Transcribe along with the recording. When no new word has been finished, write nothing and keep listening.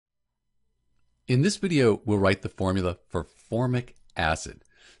In this video, we'll write the formula for formic acid.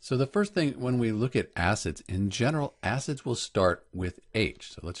 So the first thing when we look at acids, in general, acids will start with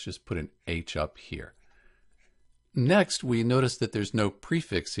H. So let's just put an H up here. Next, we notice that there's no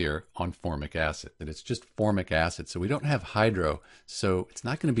prefix here on formic acid, that it's just formic acid. So we don't have hydro, so it's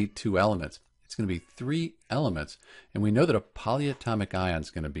not going to be two elements. It's going to be three elements, and we know that a polyatomic ion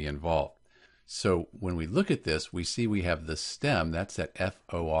is going to be involved. So when we look at this, we see we have the stem, that's that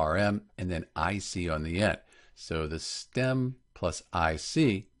FORM, and then IC on the end. So the stem plus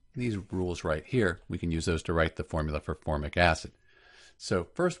IC, these rules right here, we can use those to write the formula for formic acid. So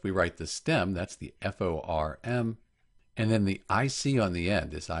first we write the stem, that's the FORM, and then the IC on the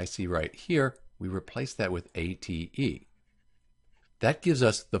end, this IC right here, we replace that with ATE. That gives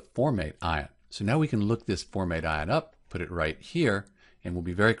us the formate ion. So now we can look this formate ion up, put it right here, and we'll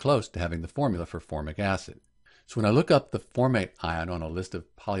be very close to having the formula for formic acid. So when I look up the formate ion on a list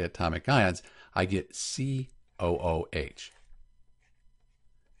of polyatomic ions, I get COOH.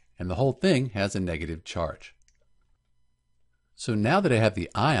 And the whole thing has a negative charge. So now that I have the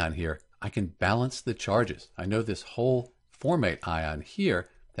ion here, I can balance the charges. I know this whole formate ion here,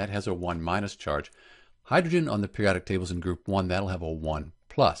 that has a 1- charge. Hydrogen on the periodic tables in group 1, that'll have a 1+.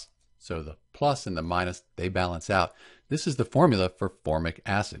 So the plus and the minus, they balance out. This is the formula for formic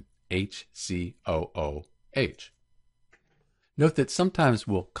acid, HCOOH. Note that sometimes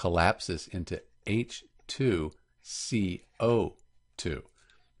we'll collapse this into H2CO2.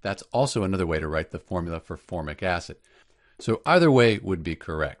 That's also another way to write the formula for formic acid. So either way would be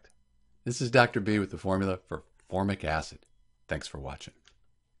correct. This is Dr. B with the formula for formic acid. Thanks for watching.